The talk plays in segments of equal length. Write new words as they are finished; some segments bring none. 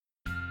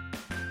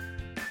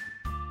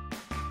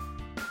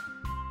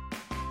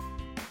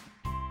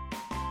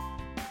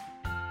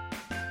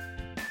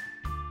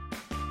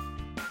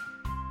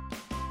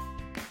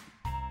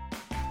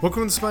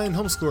Welcome to the Smiling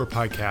Homeschooler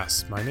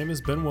podcast. My name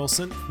is Ben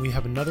Wilson. We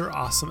have another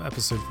awesome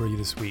episode for you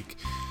this week.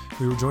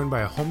 We were joined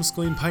by a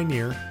homeschooling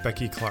pioneer,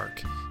 Becky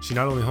Clark. She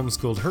not only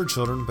homeschooled her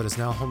children, but is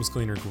now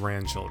homeschooling her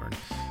grandchildren.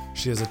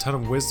 She has a ton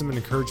of wisdom and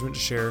encouragement to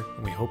share,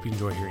 and we hope you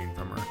enjoy hearing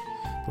from her.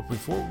 But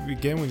before we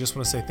begin, we just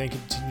want to say thank you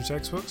to Teaching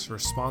Textbooks for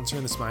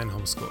sponsoring the Smiling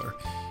Homeschooler.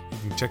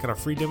 You can check out a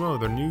free demo of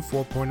their new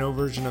 4.0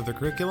 version of their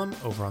curriculum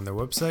over on their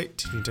website,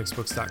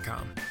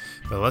 teachingtextbooks.com.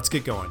 But let's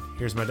get going.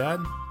 Here's my dad,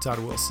 Todd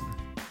Wilson.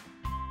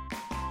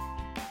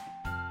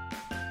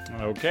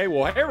 Okay,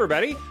 well, hey,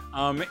 everybody.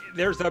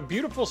 There's a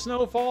beautiful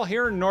snowfall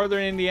here in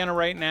northern Indiana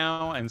right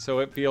now, and so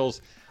it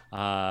feels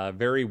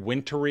very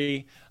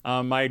wintry.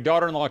 My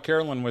daughter-in-law,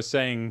 Carolyn, was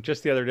saying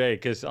just the other day,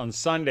 because on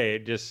Sunday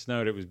it just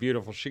snowed. It was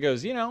beautiful. She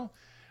goes,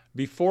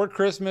 before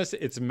Christmas,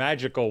 it's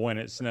magical when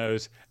it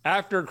snows.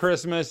 After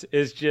Christmas,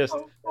 it's just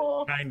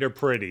kind of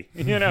pretty,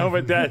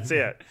 but that's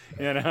it,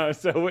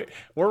 So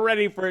we're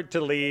ready for it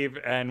to leave,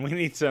 and we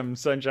need some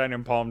sunshine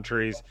and palm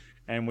trees,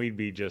 and we'd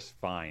be just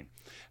fine.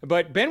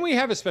 But Ben, we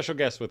have a special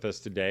guest with us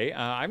today.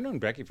 I've known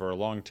Becky for a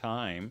long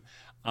time,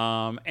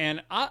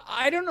 and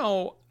I don't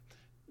know,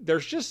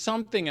 there's just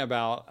something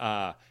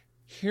about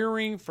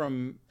hearing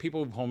from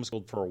people who've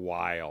homeschooled for a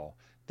while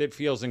that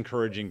feels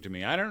encouraging to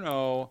me. I don't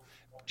know,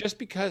 just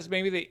because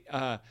maybe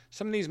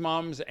some of these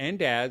moms and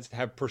dads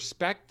have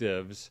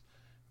perspectives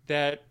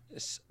that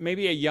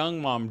maybe a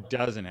young mom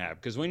doesn't have.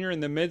 Because when you're in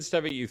the midst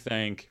of it, you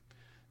think,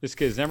 this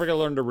kid's never going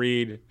to learn to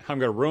read. I'm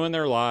going to ruin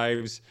their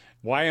lives.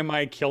 Why am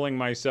I killing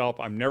myself?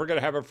 I'm never going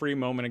to have a free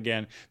moment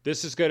again.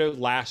 This is going to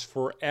last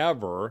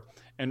forever.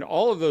 And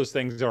all of those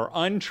things are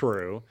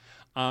untrue.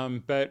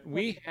 But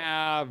we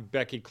have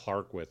Becky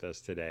Clark with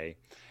us today.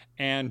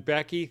 And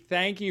Becky,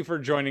 thank you for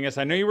joining us.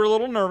 I know you were a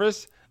little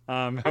nervous,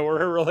 but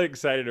we're really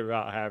excited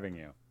about having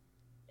you.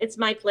 It's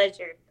my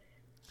pleasure.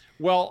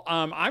 Well,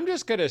 I'm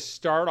just going to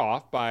start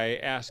off by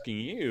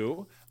asking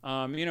you,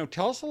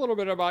 tell us a little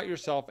bit about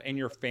yourself and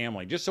your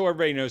family, just so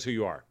everybody knows who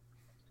you are.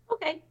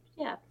 Okay,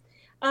 yeah.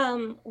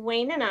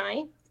 Wayne and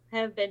I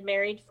have been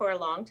married for a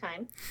long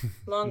time,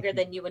 longer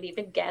than you would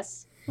even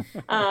guess.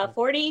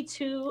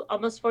 42,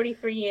 almost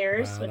 43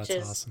 years, wow, which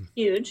is awesome.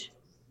 Huge.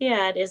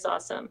 Yeah, it is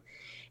awesome.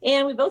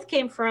 And we both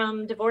came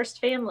from divorced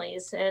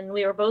families, and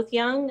we were both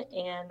young,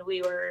 and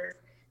we were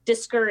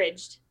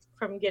discouraged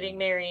from getting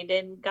married.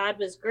 And God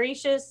was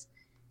gracious,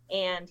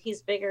 and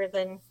He's bigger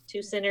than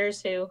two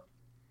sinners who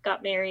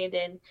got married.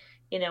 And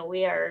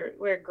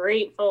we're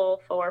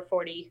grateful for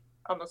 40,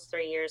 almost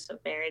 3 years of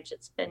marriage.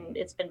 It's been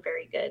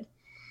very good.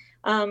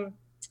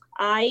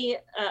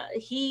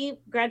 He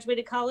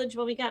graduated college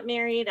when we got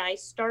married. I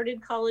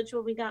started college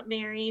when we got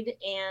married,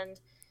 and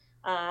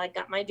I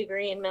got my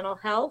degree in mental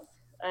health,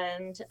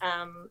 and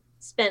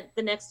spent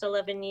the next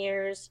 11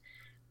 years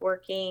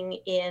working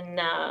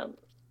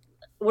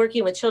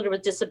with children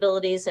with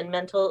disabilities and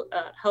mental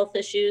health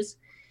issues.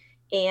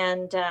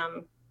 And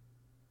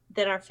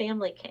then our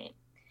family came,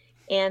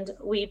 and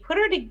we put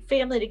our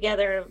family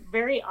together, a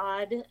very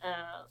odd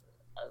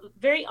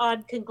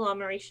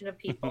conglomeration of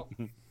people.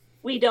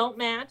 We don't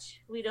match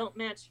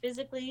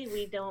physically.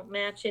 We don't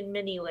match in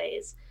many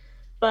ways,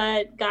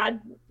 but God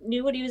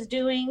knew what He was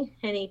doing,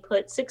 and He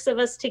put 6 of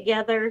us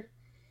together.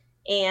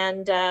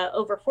 And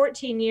over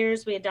 14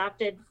 years, we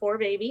adopted 4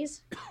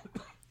 babies.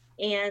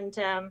 And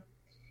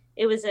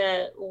it was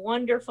a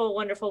wonderful,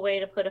 wonderful way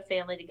to put a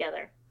family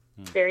together.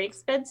 Very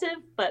expensive,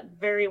 but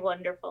very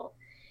wonderful.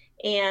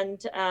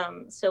 And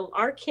so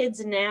our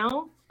kids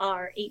now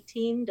are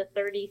 18 to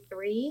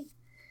 33.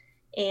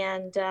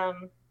 And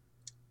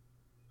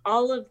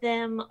all of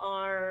them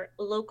are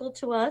local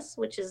to us,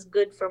 which is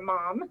good for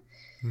mom.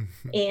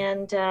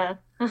 And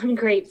I'm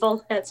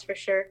grateful, that's for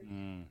sure.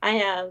 I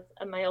have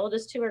my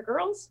oldest 2 are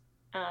girls,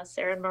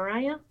 Sarah and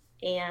Mariah.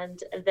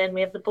 And then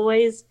we have the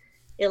boys,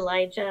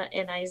 Elijah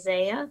and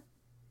Isaiah.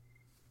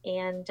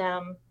 And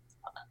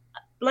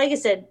like I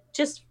said,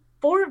 just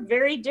 4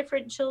 very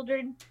different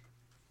children,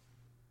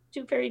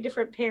 2 very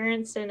different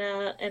parents, and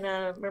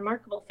a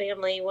remarkable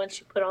family. Once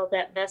you put all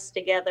that mess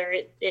together,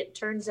 it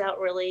turns out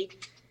really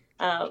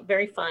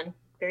very fun,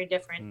 very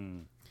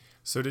different.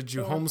 So did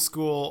you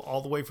homeschool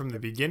all the way from the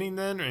beginning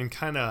then? And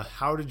kind of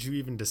how did you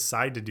even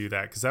decide to do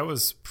that? Because that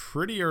was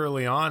pretty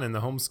early on in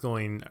the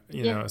homeschooling,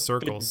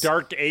 circles. The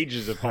dark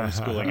ages of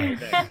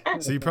homeschooling, I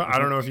think. So I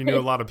don't know if you knew a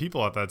lot of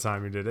people at that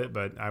time who did it,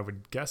 but I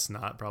would guess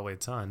not, probably a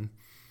ton.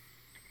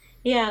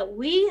 Yeah,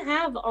 we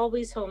have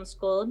always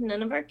homeschooled.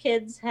 None of our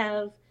kids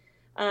have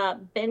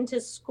been to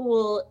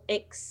school,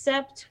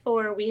 except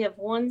for we have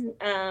one,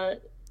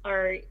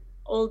 our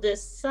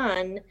oldest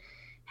son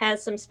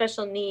has some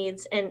special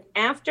needs. And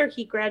after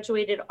he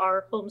graduated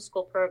our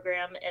homeschool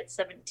program at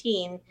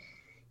 17,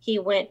 he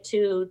went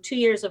to 2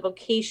 years of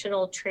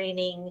vocational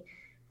training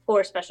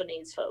for special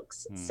needs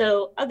folks.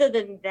 So other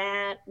than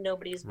that,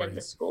 nobody's been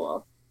to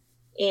school.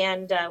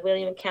 And we don't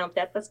even count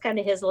that. That's kind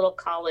of his little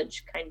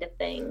college kind of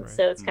thing. Right.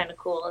 So it's kind of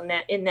cool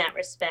in that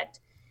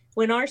respect.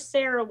 When our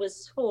Sarah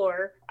was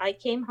 4, I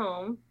came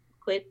home,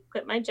 quit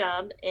my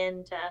job,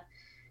 and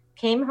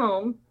came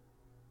home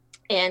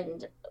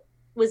and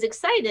was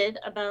excited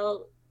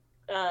about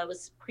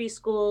was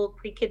preschool,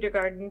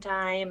 pre-kindergarten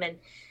time, and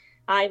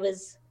I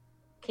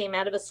came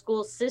out of a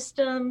school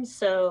system,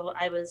 so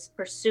I was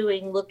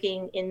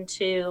looking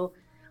into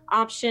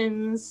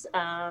options,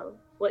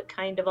 what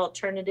kind of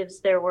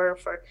alternatives there were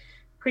for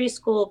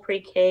preschool,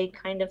 pre-K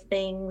kind of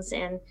things.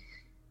 And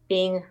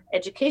being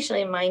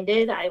educationally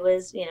minded, I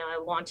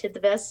wanted the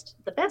best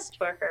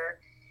for her,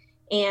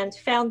 and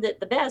found that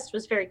the best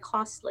was very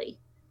costly.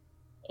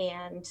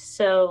 And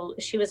so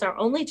she was our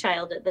only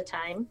child at the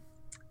time.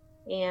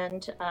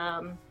 And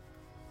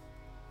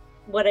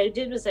what I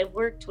did was I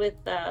worked with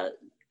a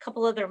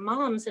couple other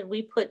moms, and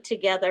we put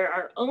together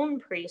our own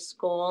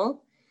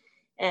preschool,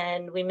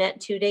 and we met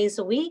 2 days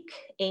a week.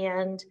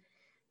 And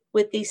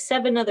with these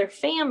 7 other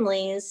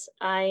families,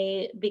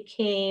 I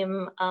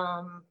became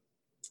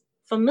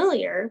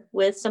familiar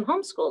with some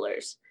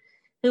homeschoolers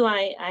who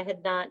I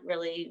had not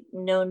really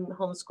known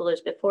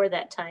homeschoolers before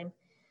that time.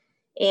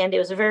 And it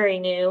was very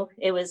new.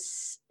 It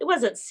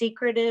wasn't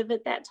secretive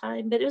at that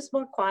time, but it was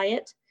more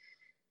quiet.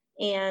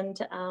 And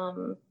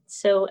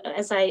so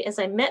as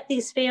I met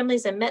these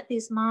families, I met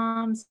these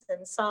moms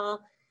and saw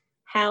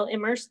how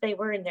immersed they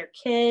were in their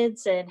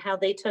kids, and how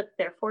they took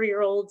their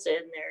 4-year-olds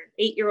and their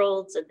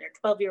 8-year-olds and their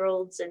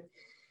 12-year-olds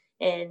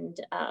and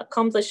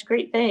accomplished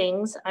great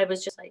things. I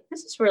was just like,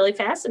 this is really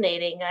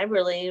fascinating. I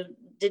really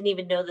didn't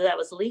even know that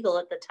was legal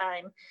at the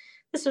time.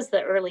 This was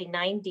the early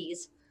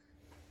 90s.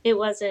 It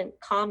wasn't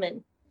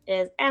common,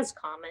 as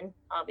common,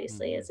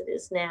 obviously, as it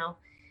is now.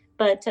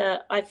 But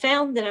I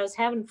found that I was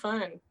having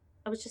fun.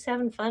 I was just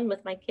having fun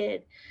with my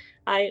kid.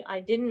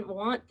 I didn't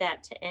want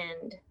that to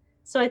end.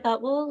 So I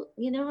thought, well,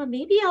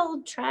 maybe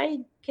I'll try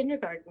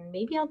kindergarten.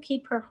 Maybe I'll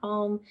keep her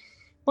home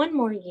one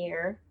more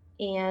year.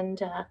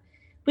 And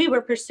we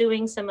were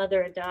pursuing some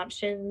other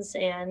adoptions.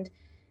 And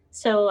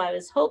so I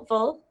was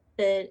hopeful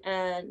that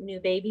a new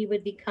baby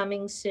would be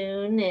coming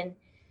soon. And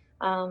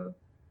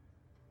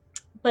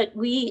but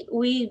we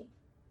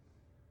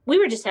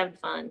were just having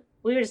fun.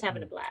 We were just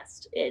having a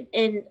blast.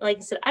 And like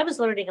I said, I was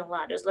learning a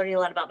lot. I was learning a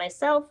lot about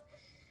myself.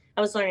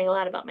 I was learning a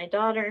lot about my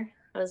daughter.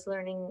 I was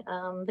learning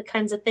the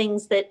kinds of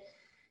things that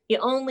you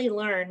only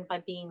learn by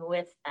being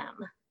with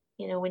them.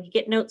 When you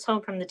get notes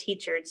home from the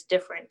teacher, it's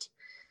different.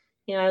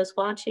 I was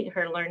watching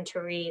her learn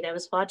to read. I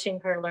was watching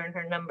her learn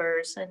her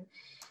numbers,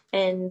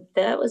 and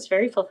that was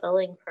very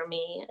fulfilling for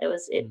me.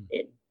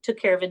 It took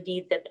care of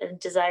a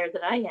desire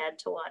that I had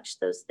to watch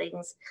those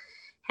things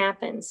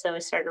happen. So I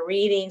started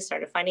reading,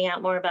 started finding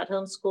out more about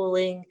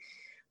homeschooling,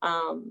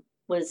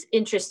 was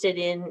interested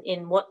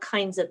in what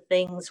kinds of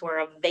things were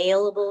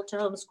available to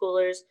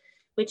homeschoolers,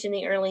 which in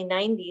the early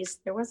 90s,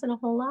 there wasn't a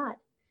whole lot.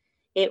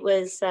 It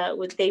was,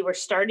 they were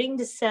starting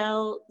to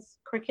sell,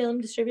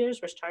 curriculum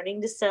distributors were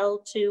starting to sell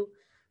to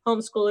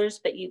homeschoolers,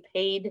 but you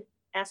paid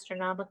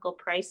astronomical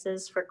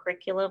prices for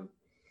curriculum.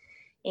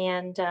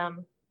 And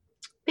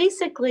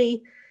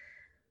basically,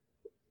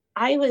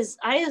 I was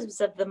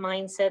of the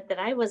mindset that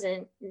I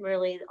wasn't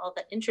really all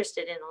that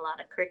interested in a lot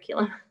of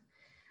curriculum.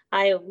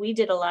 We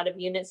did a lot of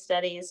unit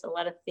studies, a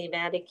lot of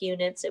thematic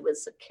units. It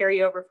was a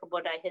carryover from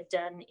what I had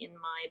done in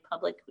my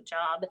public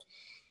job.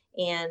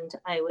 And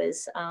I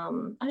was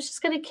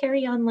just going to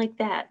carry on like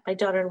that. My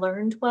daughter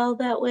learned well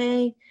that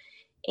way.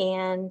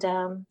 And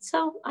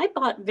so I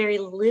bought very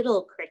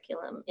little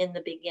curriculum in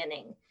the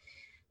beginning.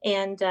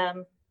 And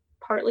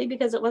partly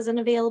because it wasn't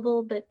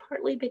available, but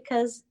partly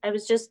because I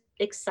was just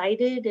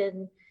excited,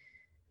 and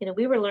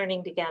we were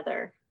learning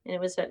together, and it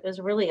was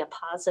really a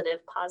positive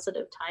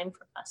time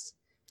for us.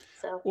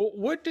 So, well,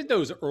 what did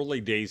those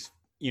early days,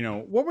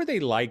 what were they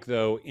like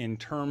though, in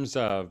terms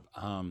of,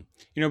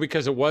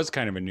 because it was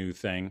kind of a new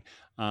thing,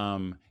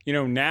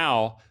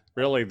 now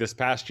really this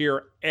past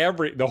year,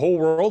 the whole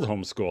world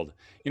homeschooled,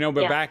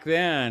 but back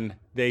then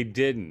they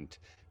didn't.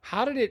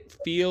 How did it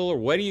feel, or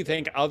what do you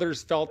think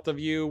others felt of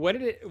you?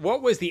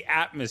 What was the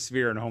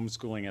atmosphere in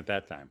homeschooling at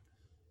that time?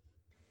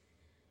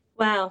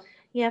 Wow.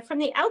 Yeah. From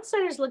the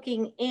outsiders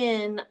looking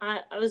in,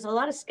 I was a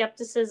lot of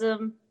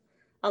skepticism,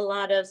 a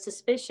lot of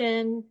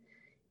suspicion.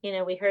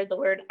 We heard the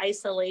word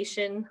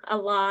isolation a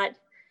lot.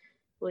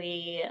 But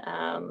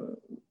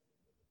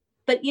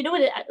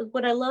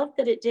what I loved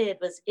that it did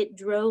was it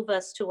drove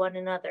us to one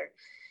another.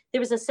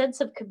 There was a sense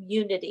of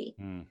community.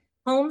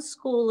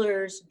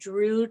 Homeschoolers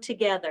drew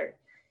together.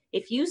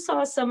 If you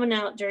saw someone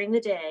out during the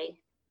day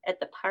at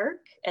the park,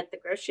 at the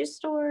grocery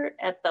store,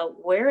 at the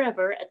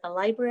wherever, at the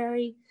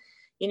library,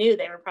 you knew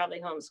they were probably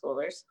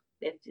homeschoolers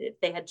if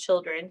they had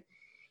children.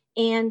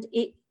 And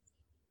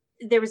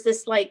there was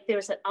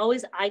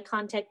always eye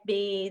contact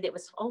made. It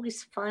was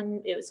always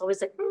fun. It was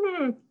always like,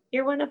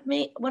 you're one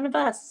of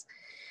us.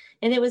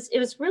 And it was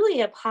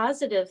really a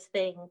positive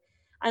thing.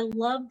 I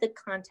loved the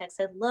context.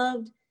 I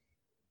loved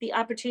the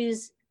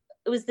opportunities.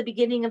 It was the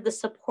beginning of the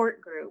support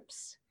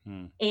groups.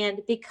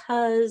 And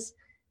because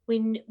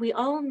we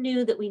all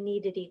knew that we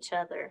needed each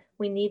other,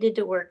 we needed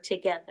to work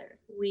together.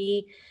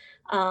 We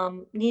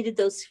needed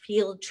those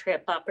field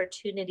trip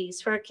opportunities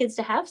for our kids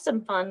to have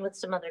some fun with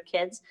some other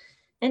kids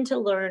and to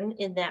learn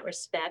in that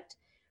respect.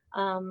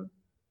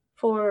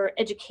 For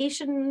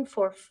education,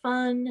 for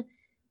fun,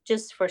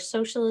 just for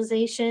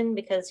socialization,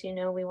 because,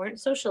 we weren't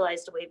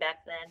socialized way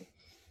back then.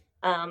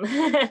 Um,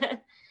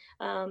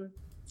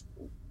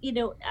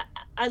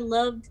 I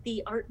loved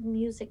the art and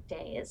music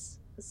days.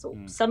 So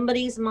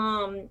somebody's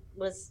mom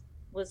was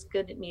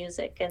good at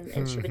music,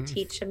 and she would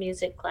teach a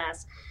music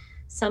class.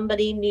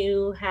 Somebody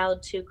knew how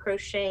to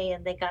crochet,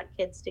 and they got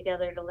kids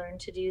together to learn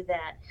to do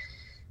that.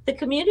 The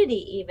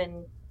community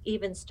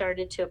even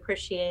started to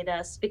appreciate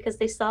us because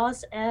they saw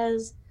us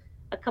as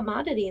a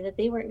commodity that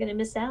they weren't going to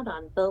miss out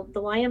on. The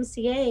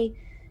YMCA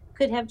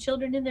could have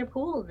children in their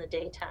pool in the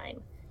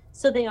daytime,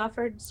 so they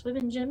offered swim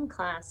and gym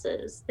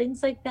classes,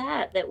 things like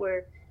that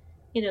were,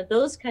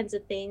 those kinds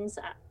of things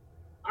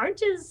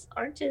aren't as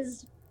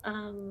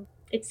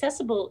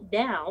accessible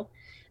now.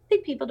 I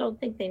think people don't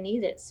think they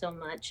need it so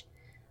much.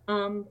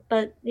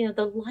 But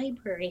the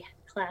library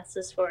had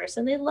classes for us,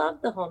 and they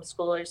loved the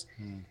homeschoolers.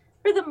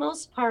 For the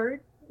most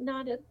part,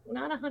 not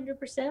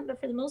 100%, but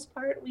for the most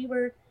part, we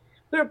were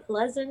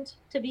pleasant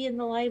to be in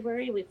the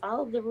library. We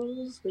followed the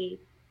rules. We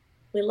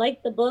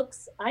liked the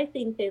books. I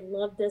think they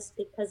loved us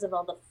because of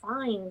all the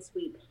fines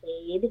we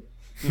paid.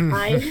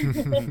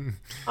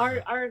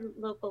 Our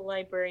local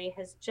library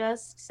has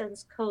just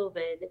since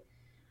COVID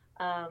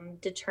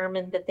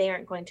determined that they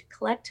aren't going to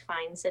collect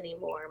fines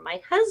anymore. My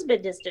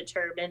husband is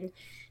determined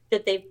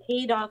that they've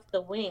paid off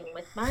the wing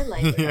with my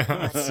library. Yeah,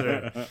 that's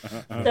it.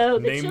 So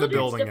Name the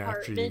building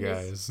after you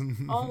guys. Is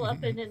all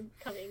up and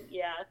coming.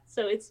 Yeah.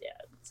 So it's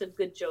a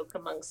good joke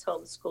amongst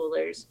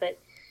homeschoolers. But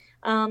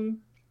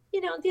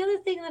the other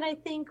thing that I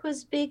think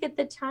was big at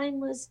the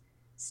time was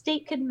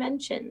state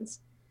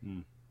conventions.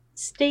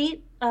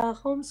 State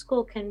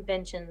homeschool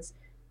conventions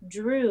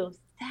drew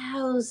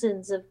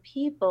thousands of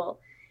people,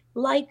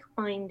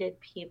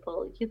 like-minded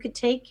people. You could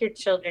take your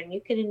children.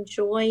 You could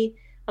enjoy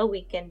a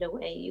weekend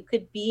away. You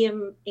could be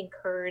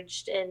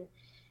encouraged and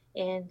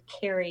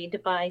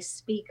carried by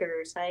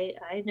speakers.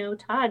 I know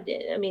Todd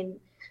did. I mean,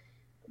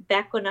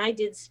 back when I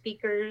did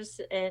speakers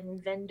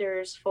and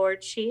vendors for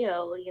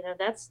CHIO,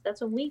 that's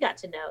when we got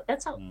to know.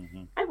 That's how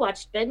I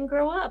watched Ben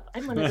grow up.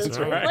 I'm one of those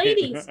old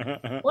ladies.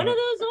 One of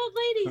those old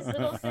ladies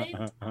that'll say,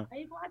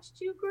 I watched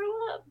you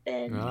grow up,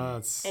 Ben.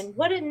 And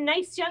what a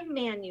nice young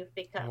man you've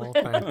become. Well,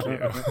 thank you.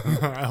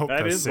 I hope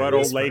that is what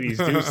old ladies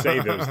do say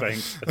those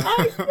things.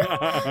 I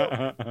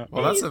know.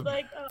 Well, that's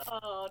like,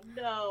 oh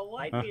no,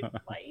 why did you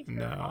invite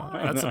her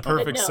on? That's a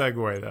perfect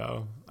segue,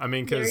 though. I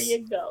mean, because there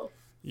you go.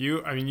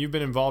 You've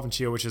been involved in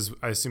CHIO, which is,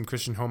 I assume,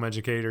 Christian Home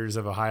Educators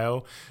of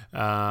Ohio,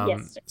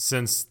 yes,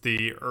 since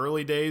the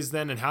early days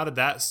then. And how did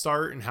that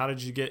start? And how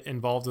did you get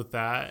involved with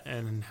that?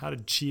 And how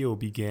did CHIO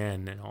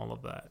begin and all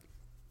of that?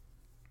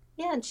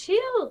 Yeah,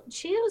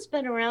 CHIO's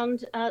been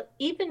around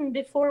even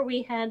before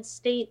we had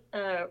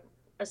a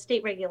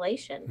state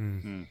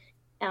regulation.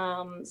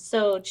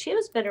 So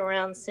CHIO's been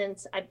around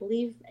since, I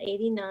believe,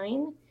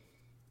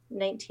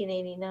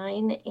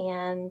 1989.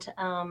 And,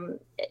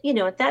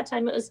 at that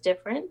time it was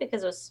different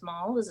because it was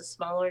small. It was a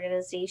small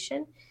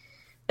organization,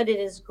 but it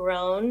has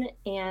grown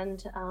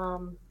and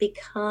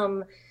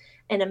become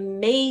an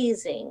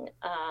amazing,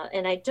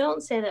 and I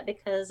don't say that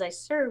because I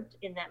served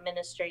in that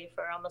ministry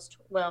for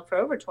for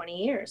over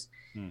 20 years,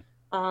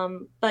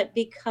 but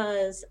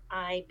because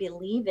I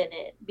believe in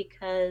it,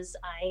 because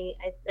I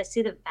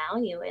see the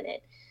value in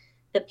it.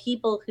 The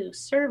people who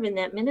serve in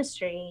that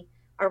ministry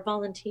are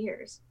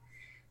volunteers.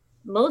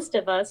 Most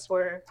of us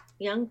were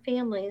young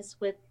families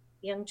with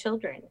young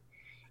children,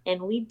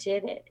 and we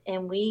did it,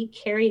 and we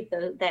carried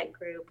that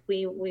group.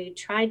 We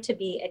tried to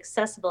be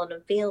accessible and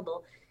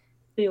available.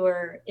 We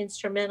were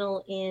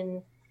instrumental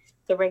in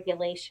the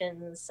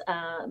regulations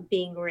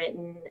being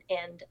written,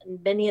 and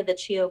many of the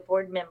CHIO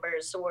board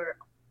members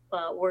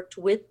worked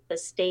with the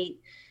state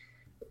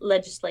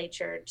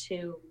legislature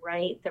to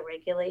write the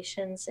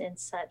regulations and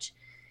such.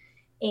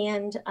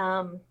 And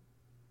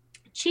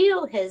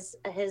CHIO has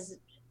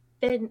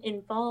been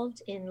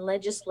involved in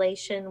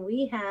legislation.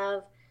 We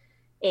have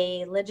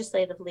a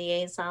legislative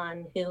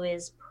liaison who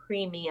is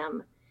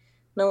premium.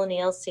 Melanie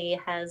Elsey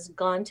has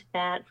gone to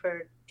bat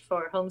for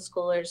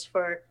homeschoolers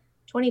for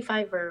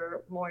 25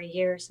 or more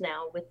years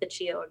now with the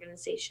CHIO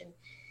organization.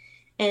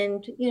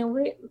 And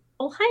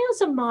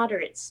Ohio's a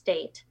moderate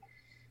state.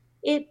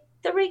 We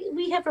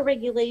have a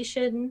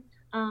regulation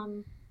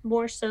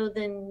more so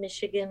than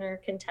Michigan or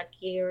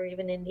Kentucky or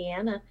even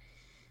Indiana.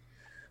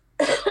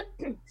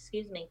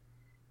 Excuse me.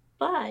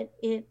 But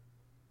it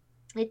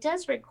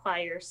does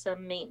require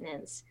some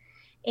maintenance.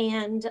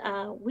 And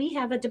we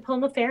have a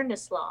diploma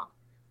fairness law.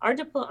 Our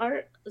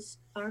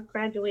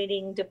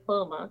graduating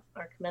diploma,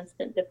 our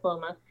commencement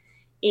diploma,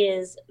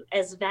 is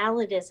as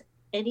valid as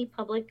any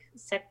public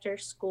sector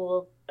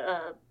school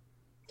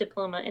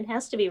diploma and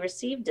has to be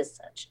received as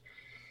such.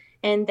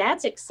 And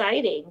that's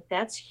exciting.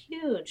 That's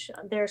huge.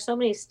 There are so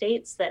many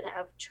states that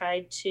have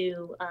tried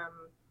to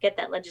get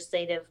that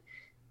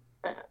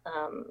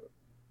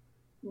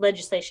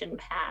legislation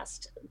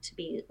passed to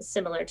be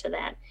similar to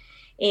that.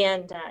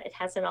 And it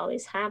hasn't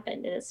always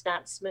happened, and it's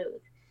not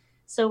smooth.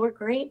 So we're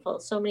grateful,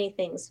 so many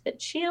things. But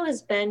CHIO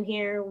has been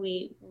here.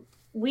 We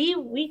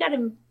we got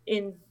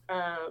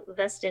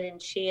invested in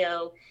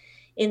CHIO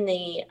in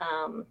the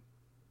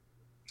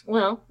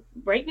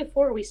right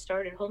before we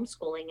started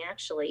homeschooling,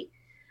 actually.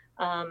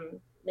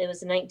 It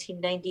was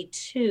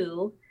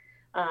 1992.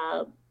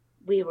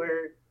 We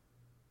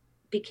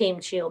became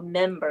CHIO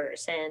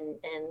members, and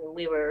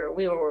we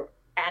were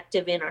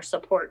active in our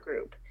support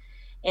group.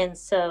 And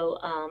so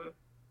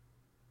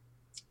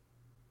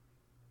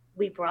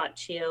we brought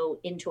CHIO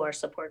into our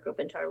support group,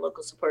 into our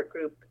local support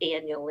group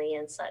annually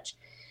and such.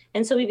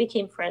 And so we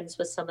became friends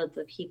with some of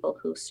the people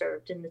who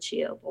served in the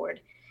CHIO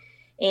board.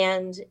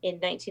 And in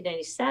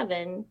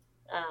 1997,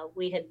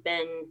 we had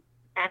been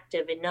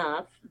active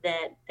enough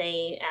that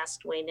they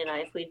asked Wayne and I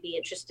if we'd be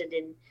interested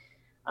in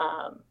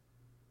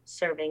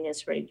serving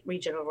as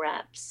regional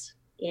reps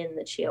in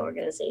the CHIO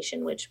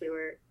organization, which we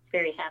were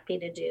very happy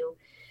to do.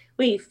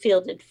 We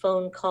fielded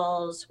phone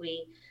calls.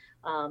 We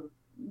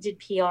did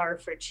PR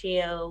for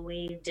CHIO.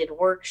 We did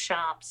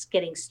workshops,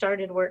 getting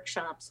started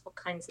workshops, all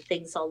kinds of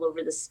things all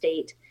over the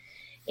state.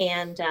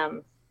 And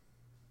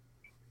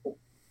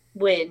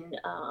when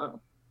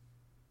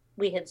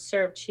we had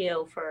served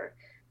CHIO for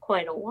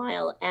quite a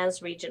while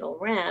as regional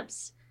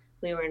reps,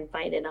 we were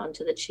invited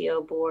onto the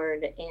CHIO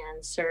board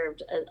and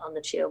served on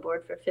the CHIO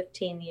board for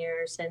 15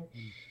 years. And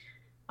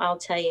I'll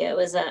tell you,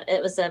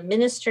 it was a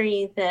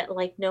ministry that,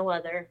 like no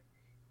other,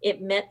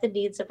 it met the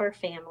needs of our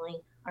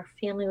family. Our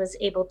family was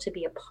able to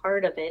be a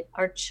part of it.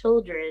 Our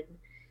children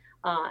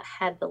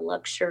had the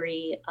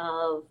luxury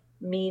of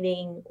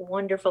meeting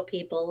wonderful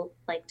people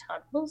like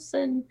Todd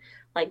Wilson,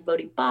 like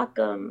Bodie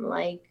Bacham,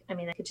 I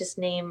could just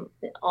name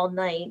all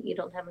night. You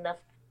don't have enough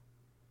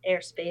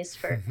airspace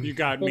for you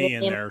got me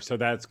in there, so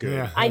that's good.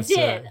 Yeah, I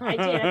did. I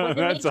wanted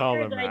to That's make all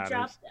sure that that I matters.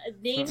 dropped a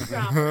name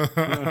drop.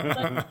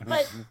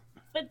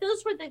 but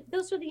those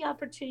were the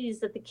opportunities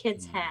that the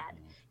kids had.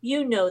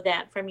 You know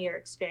that from your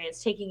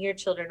experience, taking your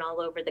children all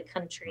over the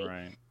country,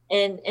 Right.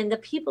 and the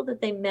people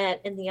that they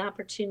met and the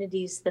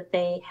opportunities that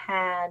they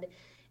had,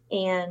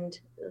 and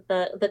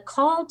the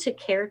call to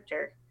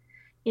character.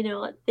 You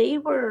know, they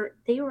were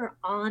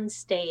on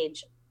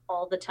stage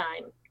all the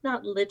time,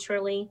 not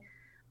literally,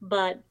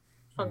 but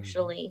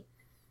functionally.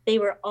 They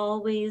were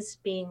always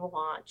being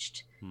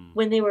watched.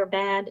 When they were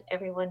bad,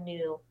 everyone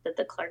knew that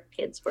the Clark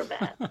kids were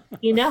bad,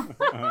 you know?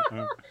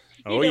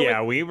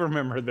 We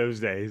remember those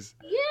days.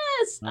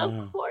 Yes,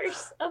 of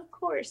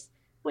course.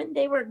 When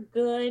they were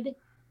good,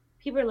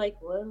 people were like,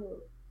 whoa,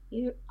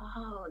 you're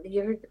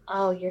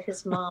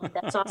his mom.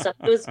 That's awesome.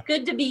 It was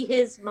good to be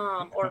his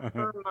mom or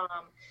her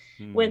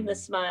mom when the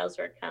smiles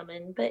were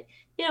coming. But,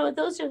 you know,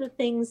 those are the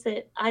things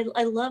that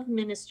I love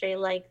ministry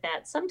like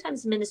that.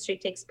 Sometimes ministry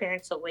takes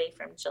parents away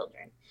from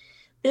children.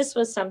 This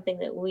was something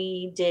that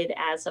we did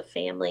as a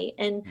family,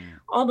 and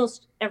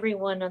almost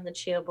everyone on the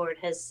CHIO board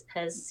has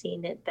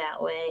seen it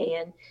that way.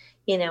 And,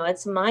 you know,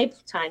 it's my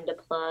time to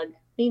plug.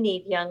 We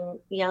need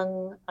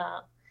young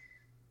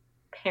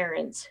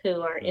parents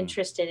who are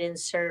interested in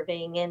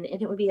serving, and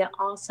it would be an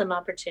awesome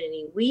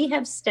opportunity. We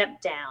have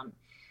stepped down.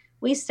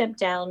 We stepped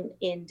down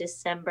in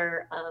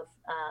December of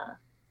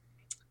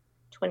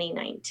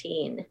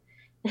 2019,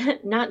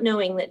 not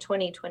knowing that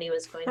 2020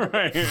 was going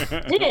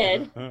to be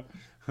did.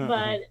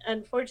 But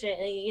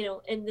unfortunately, you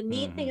know, and the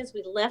neat thing is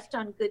we left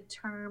on good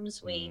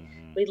terms. We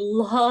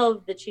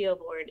love the CHIO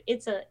board.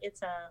 It's a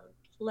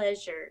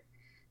pleasure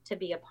to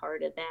be a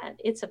part of that.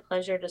 It's a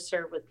pleasure to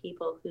serve with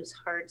people whose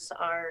hearts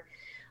are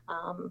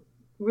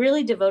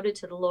really devoted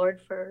to the Lord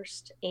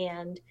first,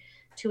 and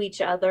to each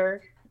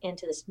other, and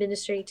to this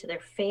ministry, to their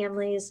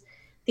families.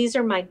 These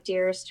are my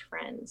dearest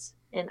friends,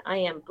 and I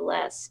am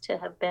blessed to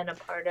have been a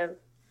part of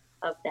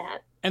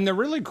that. And the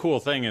really cool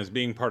thing is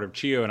being part of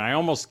CHIO, and I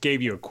almost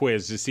gave you a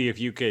quiz to see if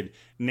you could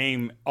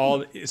name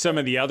some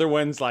of the other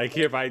ones. Like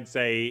if I'd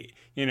say,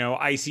 you know,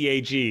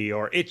 ICAG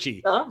or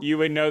Itchy, you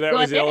would know that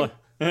was ill.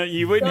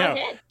 You would know.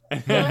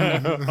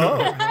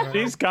 Oh,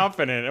 she's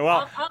confident.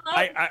 Well,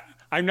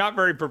 I'm not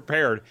very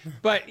prepared,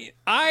 but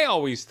I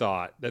always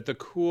thought that the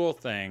cool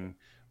thing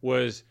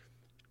was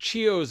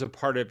CHIO is a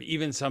part of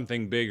even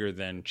something bigger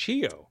than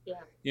CHIO. Yeah.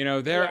 You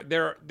know,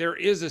 there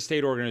is a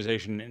state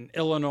organization in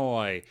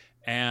Illinois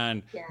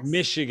and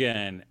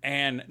Michigan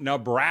and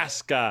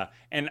Nebraska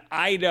and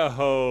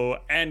Idaho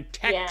and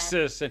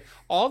Texas and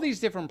all these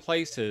different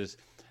places.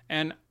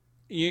 And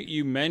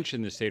you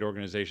mentioned the state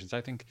organizations.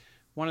 I think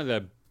one of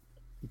the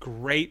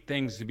great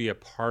things to be a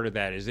part of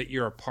that is that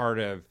you're a part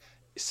of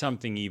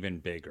something even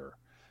bigger.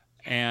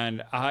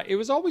 And it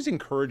was always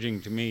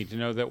encouraging to me to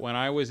know that when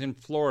I was in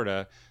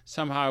Florida,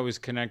 somehow I was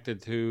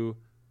connected to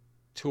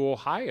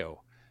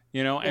Ohio.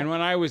 You know, and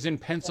when I was in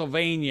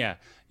Pennsylvania,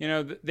 you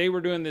know, they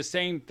were doing the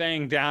same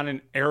thing down in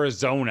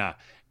Arizona.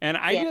 And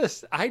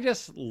I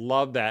just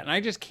love that. And I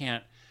just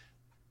can't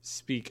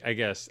speak, I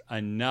guess,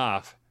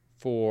 enough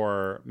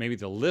for maybe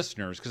the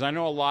listeners, because I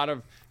know a lot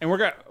of, and we're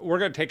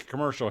going to take a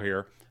commercial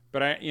here,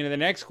 but the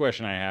next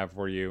question I have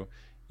for you,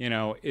 you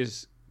know,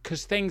 is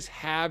because things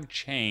have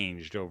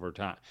changed over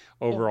time,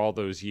 over all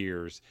those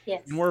years.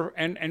 Yes.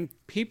 And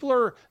people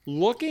are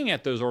looking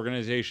at those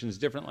organizations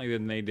differently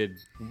than they did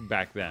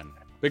back then.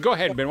 But go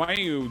ahead, Ben. Why don't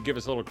you give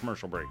us a little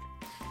commercial break?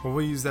 Well,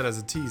 we'll use that as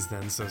a tease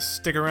then, so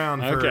stick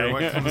around for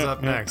what comes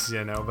up next,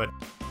 but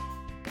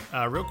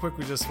real quick,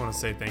 we just want to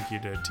say thank you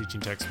to Teaching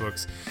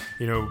Textbooks.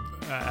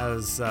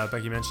 As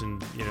Becky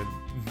mentioned,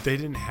 they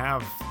didn't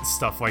have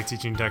stuff like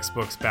teaching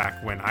textbooks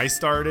back when I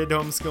started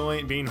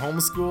being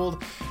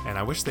homeschooled, and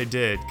I wish they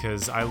did,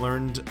 because I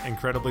learned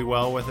incredibly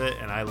well with it,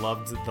 and I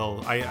loved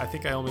I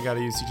think I only got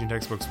to use teaching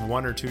textbooks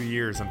 1 or 2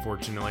 years,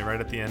 unfortunately, right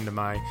at the end of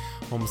my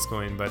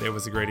homeschooling, but it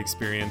was a great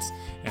experience,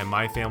 and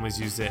my family's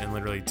used it, and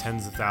literally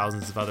tens of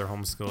thousands of other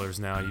homeschoolers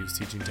now use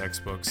teaching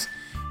textbooks.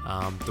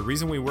 The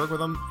reason we work with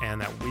them and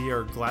that we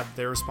are glad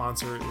they're a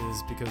sponsor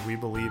is because we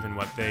believe in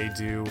what they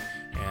do,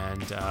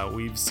 and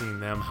we've seen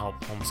them help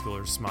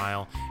homeschoolers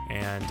smile,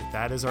 and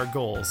that is our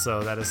goal.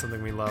 So that is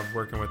something we love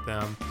working with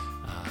them.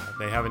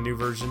 They have a new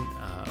version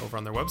over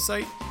on their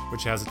website,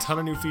 which has a ton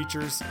of new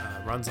features,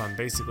 runs on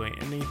basically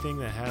anything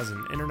that has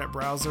an internet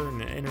browser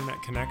and an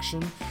internet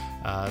connection.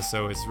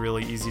 So it's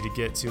really easy to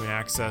get to and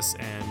access,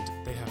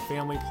 and they have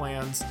family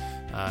plans,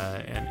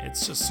 and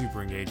it's just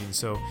super engaging.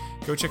 So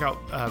go check out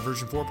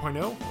version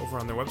 4.0 over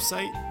on their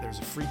website. There's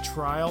a free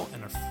trial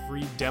and a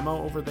free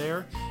demo over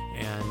there,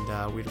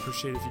 and we'd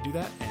appreciate it if you do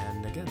that.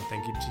 And again,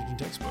 thank you to Teaching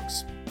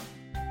Textbooks.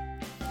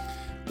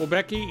 Well,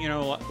 Becky,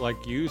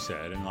 like you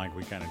said, and like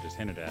we kind of just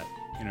hinted at,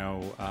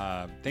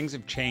 things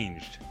have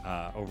changed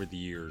over the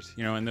years.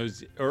 In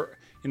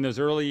those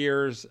early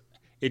years,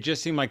 it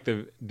just seemed like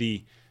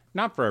the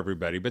not for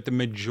everybody, but the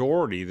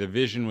majority, the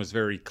vision was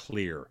very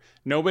clear.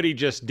 Nobody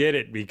just did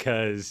it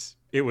because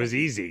it was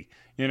easy.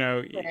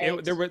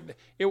 Right.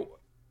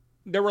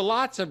 There were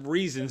lots of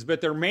reasons, but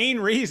their main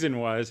reason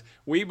was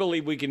we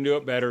believe we can do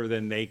it better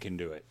than they can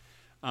do it.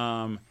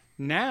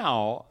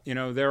 Now,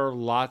 there are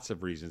lots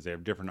of reasons. They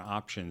have different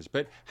options.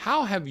 But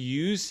how have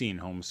you seen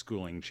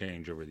homeschooling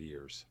change over the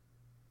years?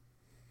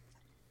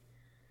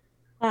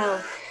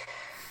 Well,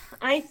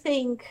 I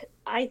think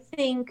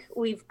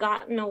we've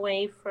gotten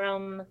away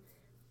from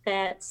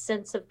that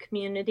sense of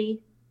community.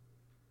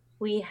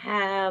 We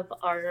have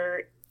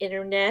our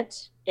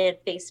internet and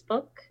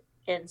Facebook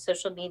and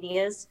social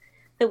medias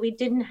that we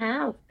didn't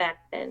have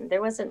back then.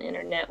 There wasn't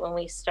internet when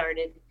we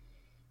started.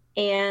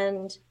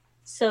 And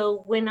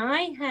so when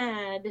I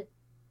had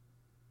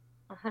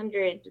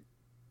 100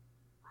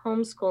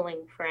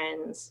 homeschooling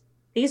friends,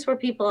 these were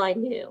people I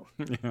knew.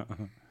 Yeah.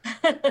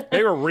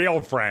 They were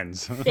real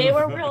friends. They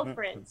were real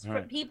friends.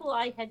 Right. People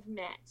I had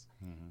met,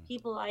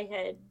 people I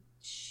had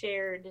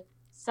shared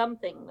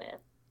something with.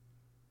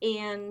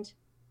 And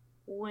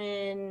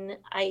when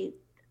I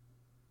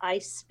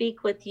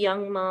speak with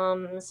young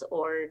moms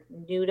or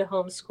new to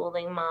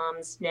homeschooling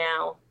moms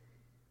now,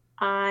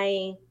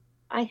 I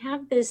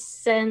have this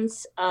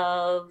sense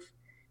of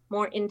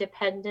more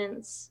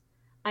independence.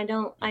 I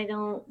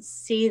don't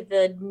see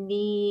the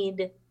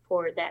need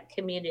for that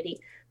community.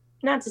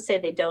 Not to say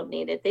they don't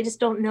need it. They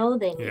just don't know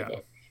they need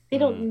it. They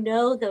don't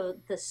know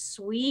the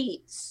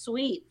sweet,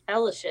 sweet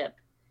fellowship.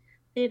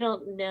 They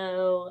don't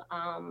know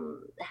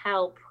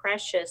how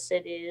precious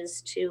it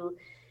is to,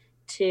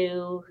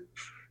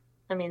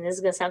 I mean, this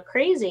is going to sound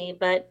crazy,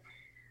 but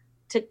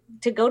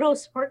to go to a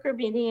support group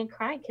meeting and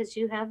cry because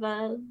you have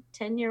a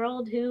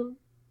 10-year-old who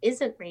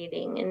isn't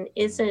reading and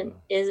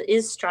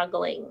is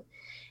struggling,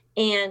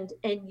 and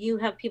you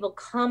have people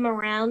come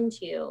around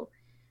you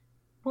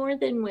more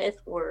than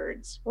with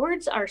words.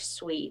 Words are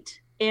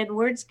sweet, and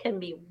words can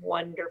be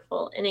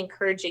wonderful and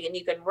encouraging, and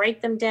you can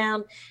write them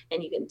down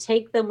and you can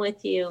take them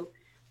with you,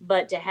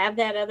 but to have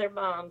that other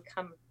mom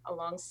come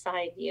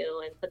alongside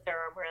you and put their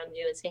arm around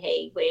you and say,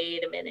 hey,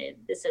 wait a minute,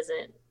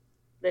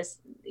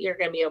 you're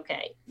going to be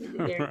okay.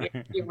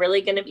 You're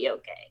really going to be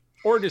okay.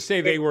 Or to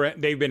say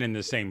they've been in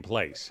the same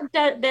place.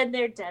 Then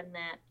they're done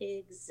that.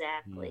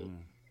 Exactly.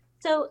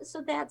 So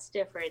that's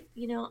different.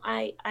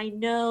 I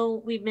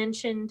know we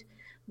mentioned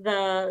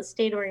the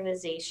state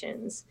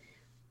organizations.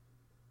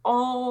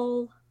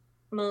 Almost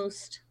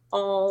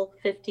all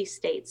 50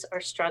 states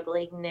are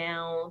struggling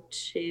now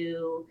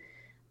to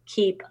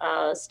keep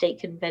a state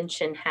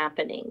convention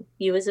happening.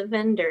 You as a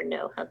vendor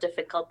know how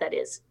difficult that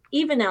is,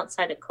 even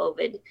outside of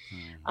COVID.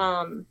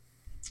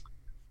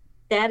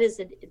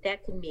 That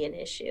can be an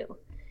issue,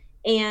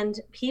 and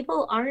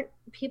people aren't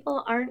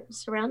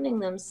surrounding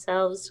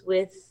themselves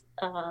with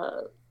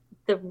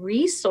the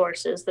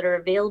resources that are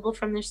available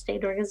from their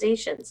state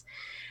organizations.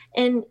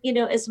 And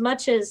as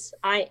much as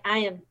I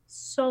am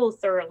so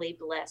thoroughly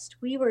blessed,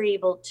 we were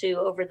able to,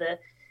 over the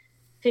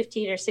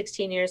 15 or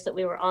 16 years that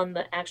we were on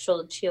the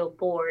actual GEO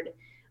board,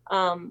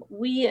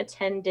 we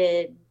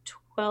attended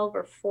 12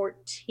 or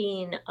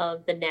 14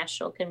 of the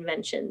national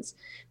conventions,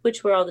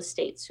 which were all the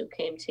states who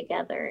came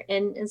together.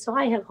 And so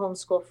I have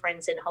homeschool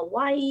friends in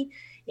Hawaii,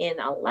 in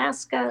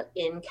Alaska,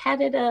 in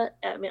Canada,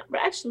 I mean,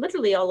 actually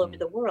literally all over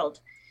the world,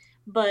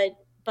 but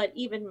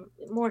even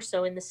more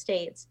so in the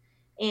States.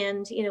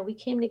 And, we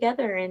came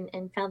together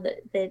and found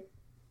that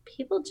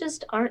people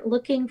just aren't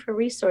looking for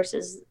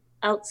resources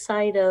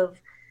outside of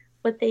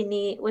what they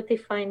need, what they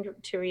find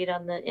to read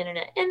on the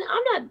internet. And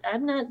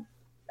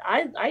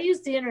I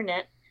use the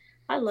internet.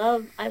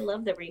 I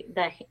love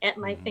the at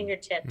my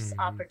fingertips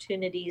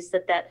opportunities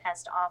that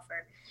has to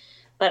offer.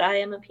 But I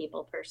am a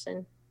people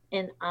person,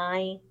 and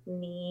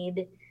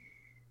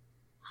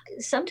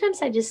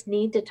sometimes I just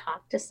need to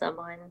talk to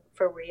someone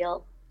for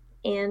real.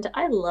 And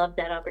I love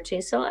that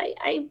opportunity. So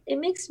it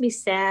makes me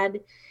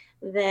sad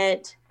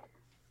that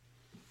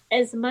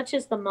as much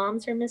as the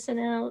moms are missing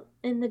out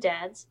and the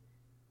dads,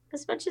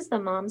 as much as the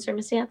moms are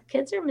missing out, the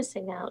kids are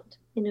missing out.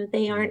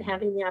 They aren't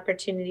having the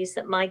opportunities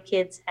that my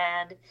kids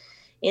had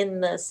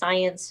in the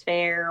science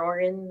fair or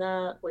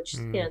which,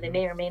 they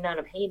may or may not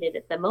have hated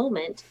at the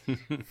moment.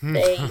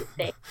 they,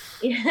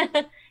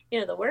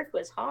 the work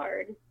was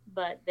hard,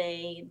 but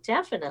they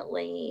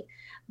definitely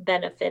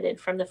benefited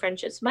from the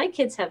friendships. My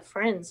kids have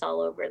friends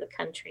all over the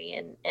country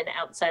and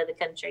outside the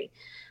country.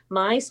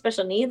 My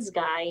special needs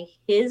guy,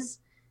 his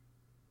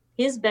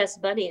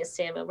best buddy is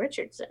Samuel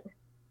Richardson.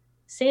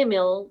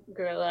 Samuel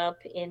grew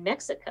up in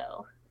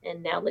Mexico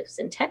and now lives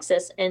in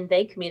Texas, and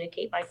they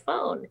communicate by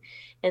phone.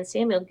 And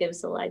Samuel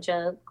gives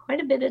Elijah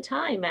quite a bit of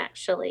time,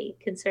 actually,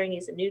 considering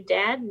he's a new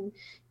dad. And,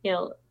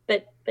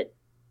 but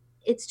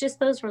it's just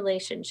those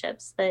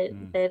relationships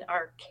that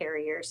are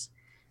carriers.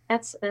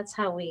 That's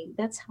how we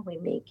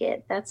make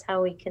it. That's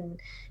how we can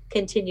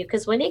continue.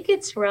 Because when it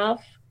gets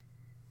rough,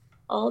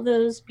 all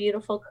those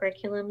beautiful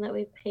curriculum that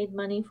we've paid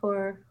money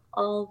for,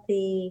 all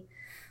the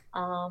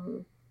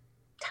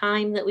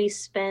time that we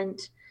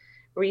spent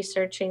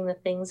researching the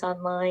things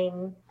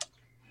online,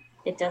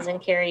 it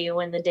doesn't carry you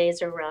when the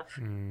days are rough.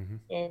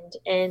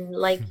 And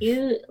like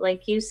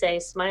you say,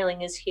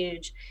 smiling is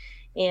huge,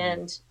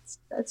 and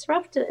it's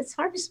hard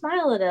to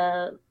smile at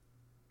a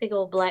big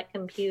old black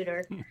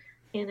computer.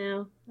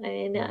 We're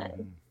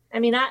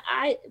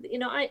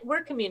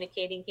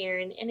communicating here,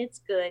 and it's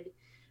good,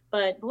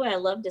 but boy, I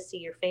love to see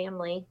your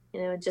family.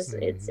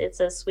 It's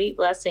a sweet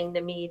blessing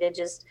to me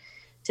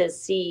to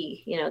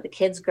see, the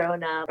kids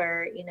growing up,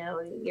 or,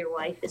 your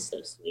wife is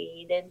so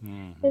sweet.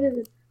 And,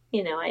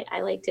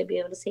 I like to be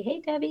able to say, hey,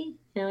 Debbie,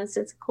 it's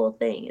a cool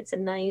thing. It's a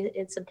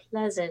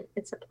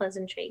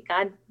pleasant treat.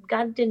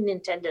 God didn't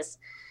intend us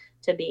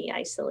to be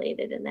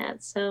isolated in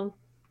that. So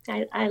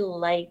I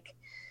like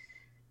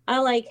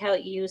how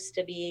it used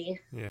to be.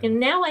 Yeah.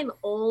 And now I'm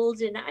old,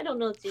 and I don't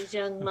know if these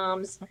young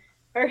moms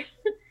are,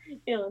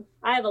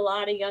 I have a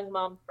lot of young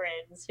mom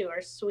friends who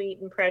are sweet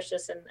and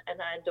precious, and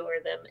I adore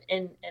them.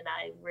 And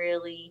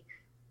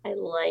I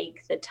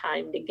like the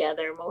time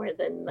together more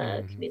than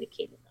the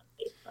communicating on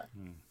Facebook.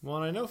 Well,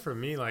 and I know for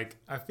me, like,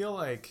 I feel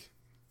like,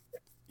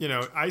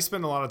 I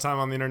spend a lot of time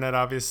on the internet,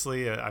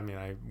 obviously.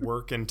 I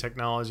work in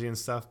technology and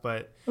stuff,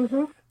 but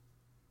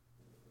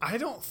I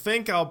don't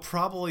think I'll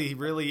probably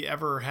really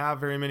ever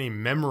have very many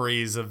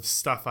memories of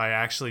stuff I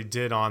actually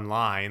did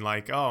online.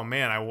 Like, oh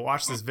man, I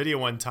watched this video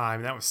one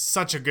time and that was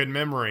such a good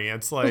memory.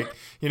 It's like,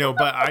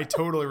 but I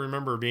totally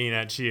remember being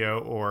at CHIO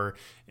or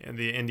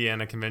the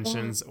Indiana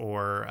conventions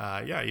or,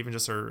 even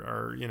just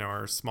our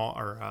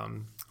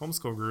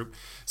homeschool group.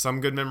 Some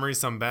good memories,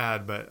 some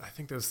bad, but I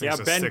think those things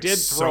Ben did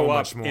throw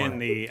up in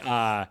the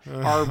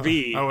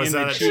RV in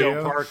the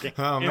CHIO parking.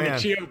 Oh, in man. the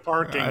CHIO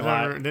parking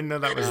lot. Didn't know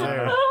that was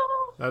there.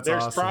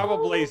 There's awesome.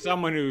 Probably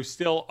someone who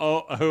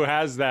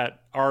has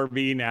that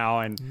RV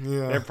now, and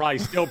they're probably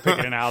still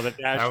picking it out of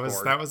the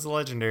dashboard. That was the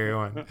legendary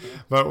one.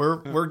 But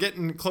we're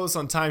getting close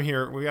on time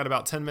here. We got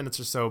about 10 minutes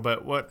or so.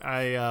 But what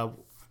I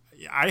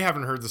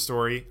haven't heard the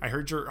story. I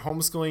heard you're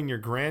homeschooling your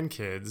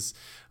grandkids,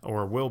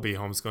 or will be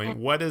homeschooling.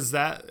 What is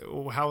that?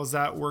 How is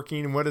that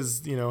working? What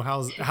is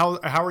how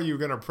are you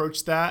going to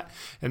approach that?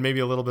 And maybe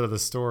a little bit of the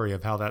story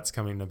of how that's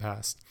coming to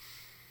pass.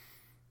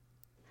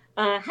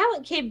 How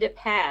it came to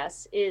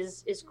pass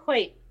is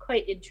quite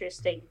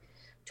interesting.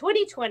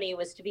 2020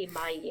 was to be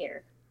my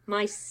year,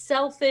 my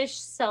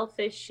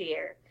selfish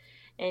year.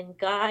 And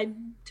God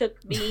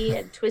took me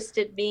and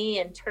twisted me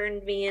and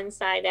turned me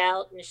inside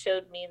out and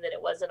showed me that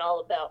it wasn't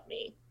all about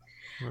me.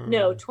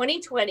 No,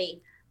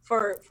 2020,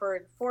 for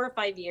 4 or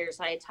 5 years,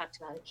 I had talked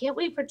about it. I can't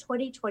wait for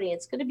 2020.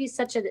 It's going to be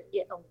such a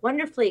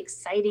wonderfully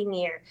exciting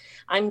year.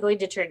 I'm going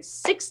to turn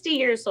 60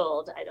 years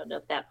old. I don't know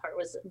if that part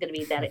was going to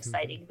be that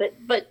exciting,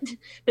 but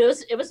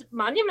it was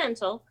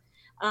monumental.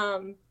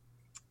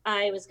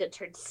 I was going to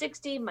turn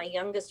 60. My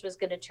youngest was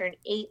going to turn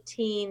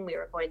 18. We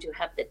were going to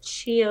have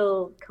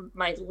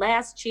my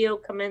last CHIO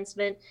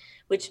commencement,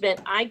 which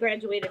meant I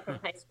graduated from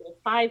high school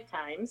 5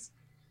 times.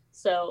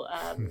 So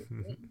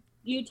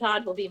you,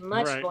 Todd, will be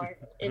much more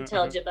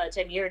intelligent by the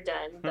time you're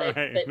done. But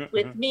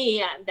with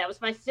me, that was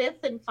my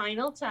 5th and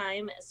final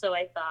time. So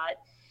I thought.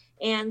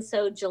 And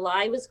so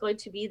July was going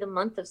to be the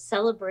month of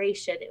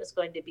celebration. It was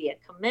going to be a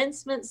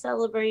commencement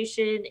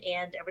celebration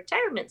and a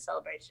retirement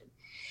celebration.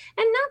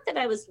 And not that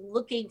I was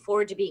looking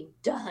forward to being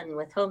done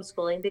with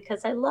homeschooling,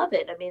 because I love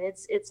it. I mean,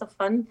 it's a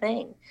fun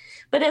thing.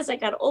 But as I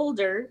got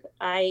older,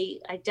 I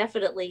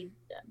definitely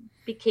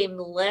became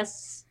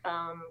less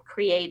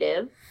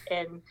creative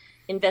and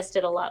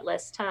invested a lot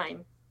less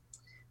time.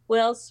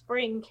 Well,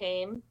 spring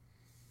came,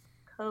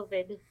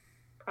 COVID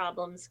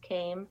problems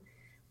came.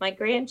 My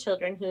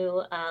grandchildren,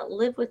 who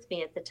lived with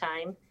me at the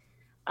time,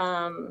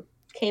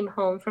 came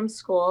home from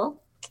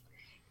school,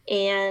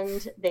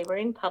 and they were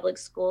in public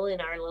school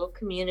in our little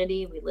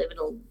community. We live in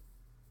a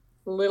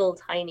little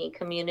tiny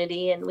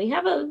community, and we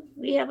have a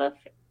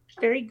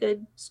very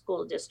good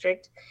school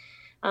district.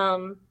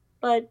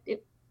 But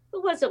it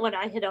wasn't what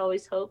I had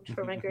always hoped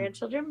for my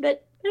grandchildren,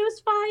 but it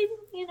was fine,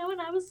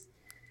 and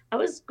I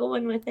was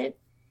going with it.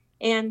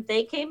 And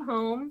they came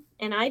home,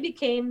 and I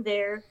became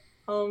their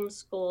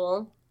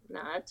homeschool,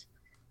 not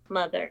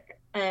mother.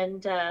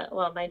 And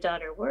my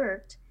daughter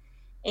worked,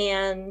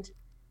 and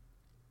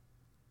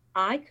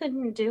I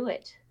couldn't do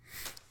it.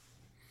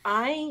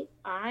 I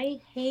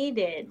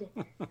hated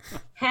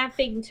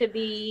having to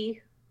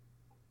be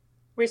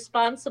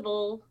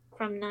responsible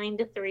from 9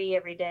 to 3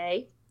 every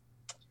day.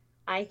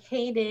 I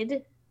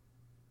hated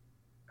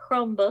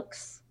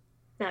Chromebooks.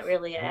 Not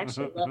really. I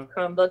actually love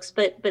Chromebooks,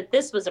 but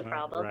this was a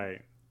problem.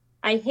 Right.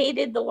 I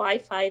hated the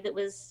Wi-Fi that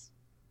was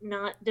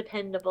not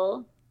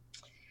dependable.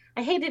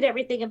 I hated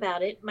everything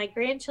about it. My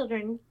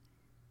grandchildren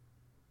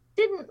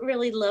didn't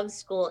really love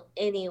school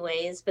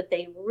anyways, but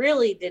they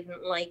really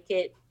didn't like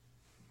it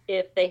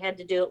if they had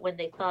to do it when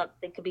they thought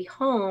they could be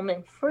home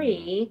and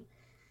free.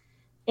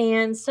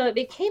 And so it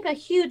became a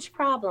huge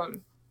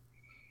problem.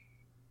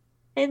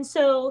 And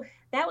so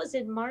that was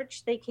in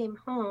March, they came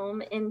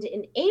home. And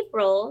in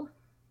April,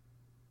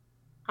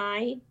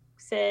 I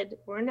said,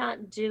 we're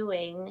not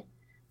doing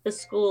the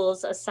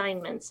school's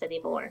assignments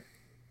anymore.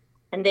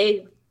 And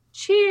they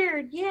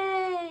cheered,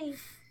 yay.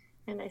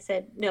 And I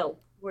said, no,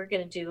 we're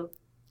going to do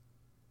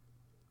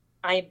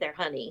I'm their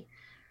honey.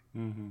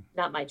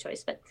 Not my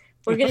choice, but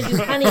we're going to do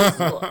honey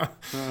school.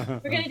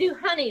 We're going to do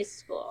honey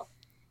school.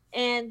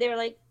 And they're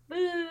like,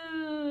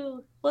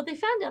 boo. Well, they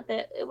found out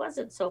that it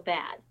wasn't so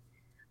bad.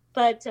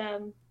 But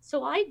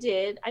so I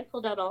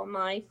pulled out all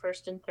my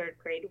first and third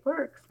grade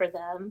work for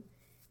them.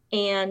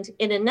 And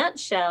in a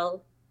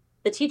nutshell,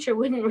 the teacher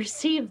wouldn't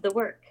receive the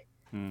work.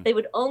 They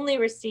would only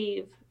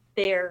receive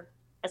their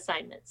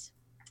assignments.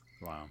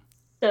 Wow.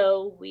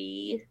 So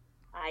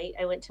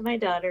I went to my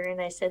daughter and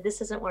I said,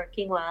 this isn't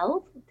working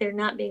well. They're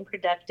not being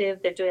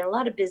productive. They're doing a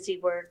lot of busy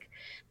work.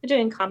 They're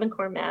doing Common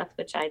Core math,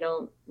 which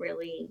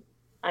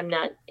I'm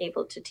not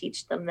able to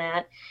teach them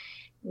that.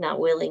 Not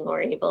willing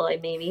or able,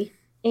 maybe.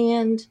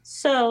 And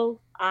so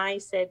I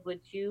said,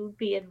 would you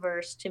be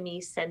adverse to me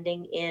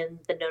sending in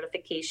the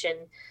notification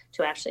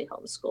to actually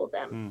homeschool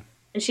them?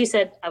 And she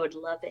said, I would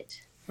love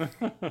it.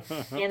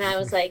 And I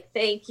was like,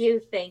 thank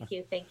you,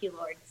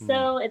 Lord.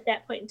 So at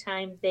that point in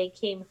time, they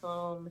came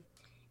home,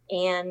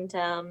 and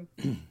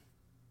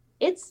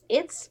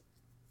it's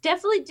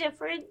definitely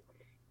different.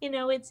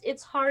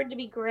 It's hard to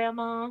be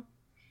grandma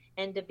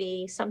and to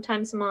be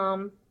sometimes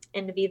mom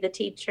and to be the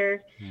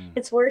teacher.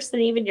 It's worse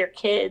than even your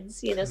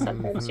kids.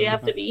 Sometimes you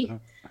have to be,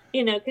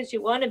 because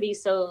you want to be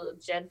so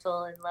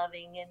gentle and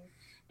loving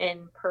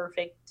and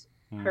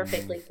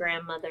perfectly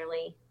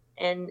grandmotherly.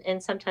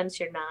 And sometimes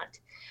you're not.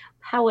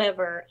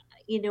 However,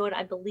 you know what?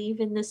 I believe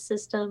in this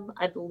system.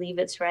 I believe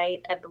it's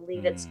right. I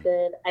believe it's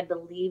good. I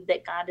believe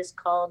that God has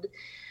called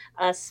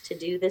us to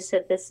do this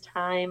at this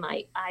time.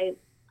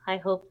 I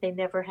hope they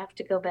never have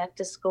to go back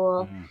to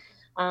school.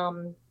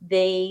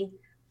 They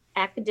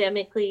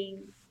academically,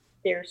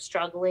 they're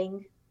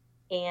struggling,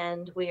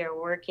 and we are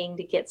working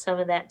to get some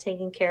of that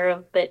taken care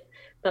of. But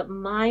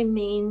my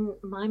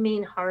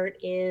main heart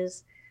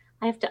is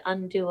I have to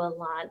undo a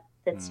lot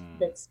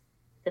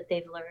that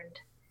they've learned.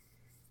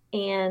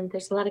 And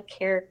there's a lot of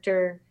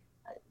character.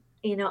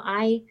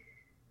 I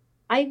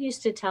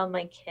used to tell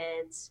my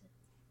kids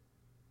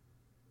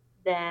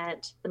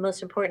that the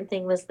most important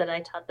thing was that I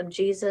taught them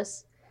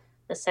Jesus.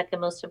 The second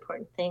most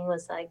important thing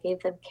was I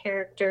gave them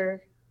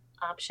character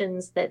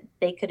options that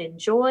they could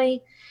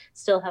enjoy,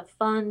 still have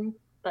fun,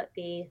 but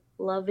be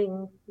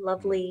loving,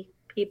 lovely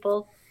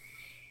people.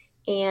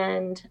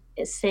 And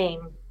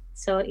same.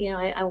 So,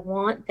 I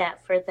want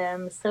that for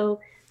them. So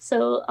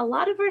a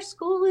lot of our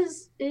school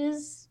is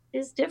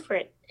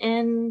different,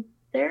 and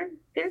they're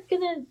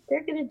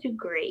gonna do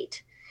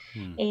great.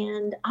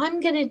 And I'm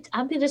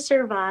gonna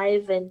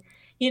survive. And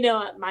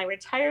my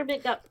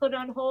retirement got put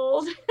on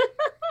hold.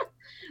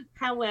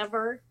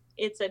 However,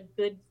 it's a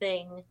good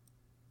thing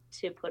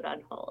to put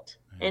on hold,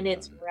 and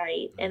it's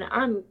right. And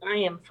I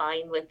am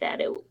fine with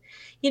that.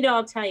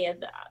 I'll tell you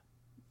that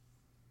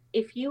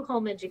if you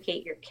home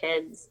educate your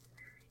kids,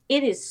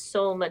 it is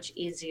so much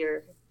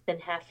easier than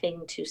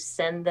having to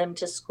send them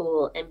to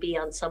school and be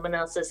on someone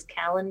else's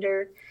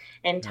calendar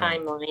and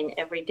timeline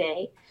every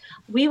day.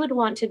 We would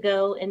want to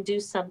go and do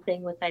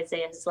something with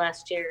Isaiah's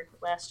last year.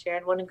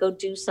 I'd want to go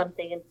do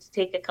something and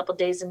take a couple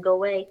days and go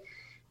away.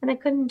 And I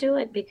couldn't do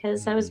it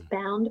because I was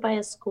bound by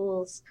a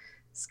school's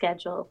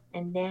schedule.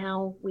 And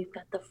now we've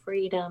got the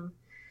freedom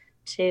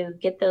to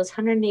get those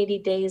 180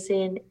 days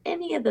in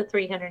any of the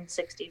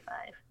 365.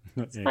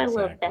 So I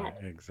love that.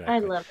 Exactly. I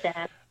love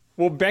that.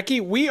 Well,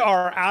 Becky, we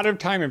are out of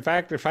time. In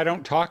fact, if I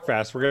don't talk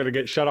fast, we're going to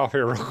get shut off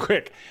here real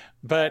quick.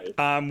 But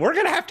we're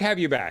going to have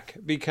you back,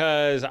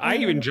 because I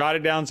even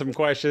jotted down some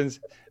questions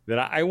that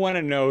I want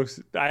to know.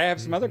 I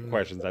have some other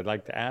questions I'd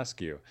like to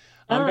ask you.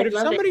 But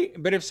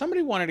if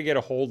somebody wanted to get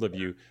a hold of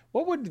you,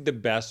 what would the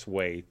best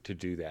way to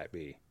do that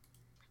be?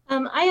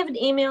 I have an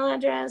email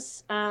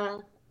address.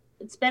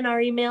 It's been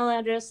our email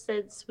address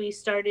since we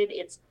started.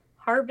 It's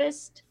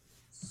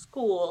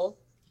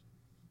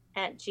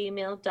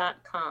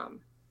harvestschool@gmail.com.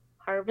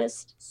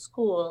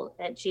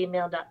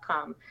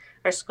 harvestschool@gmail.com.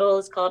 Our school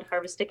is called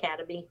Harvest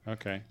Academy.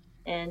 Okay.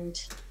 And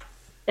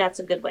that's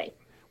a good way.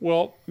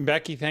 Well,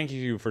 Becky, thank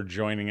you for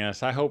joining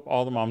us. I hope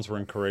all the moms were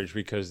encouraged,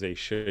 because they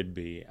should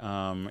be.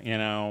 I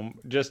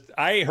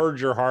heard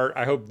your heart.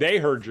 I hope they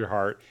heard your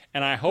heart.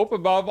 And I hope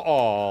above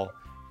all,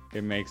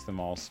 it makes them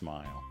all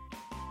smile.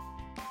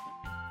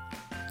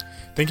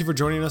 Thank you for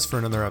joining us for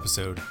another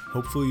episode.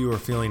 Hopefully you are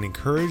feeling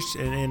encouraged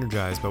and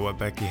energized by what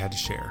Becky had to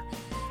share.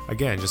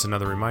 Again, just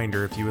another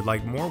reminder, if you would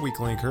like more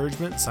weekly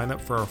encouragement, sign up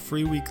for our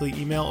free weekly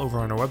email over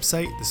on our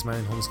website,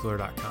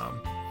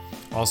 thesmilinghomeschooler.com.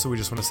 Also, we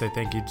just want to say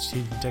thank you to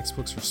Teaching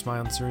Textbooks for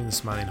sponsoring The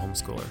Smiling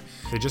Homeschooler.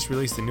 They just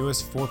released the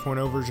newest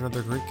 4.0 version of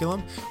their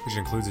curriculum, which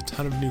includes a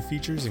ton of new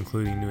features,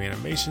 including new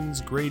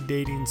animations, grade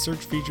dating, search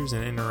features,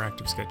 and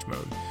interactive sketch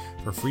mode.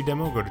 For a free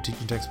demo, go to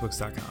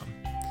teachingtextbooks.com.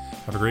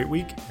 Have a great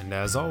week, and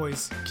as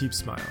always, keep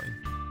smiling.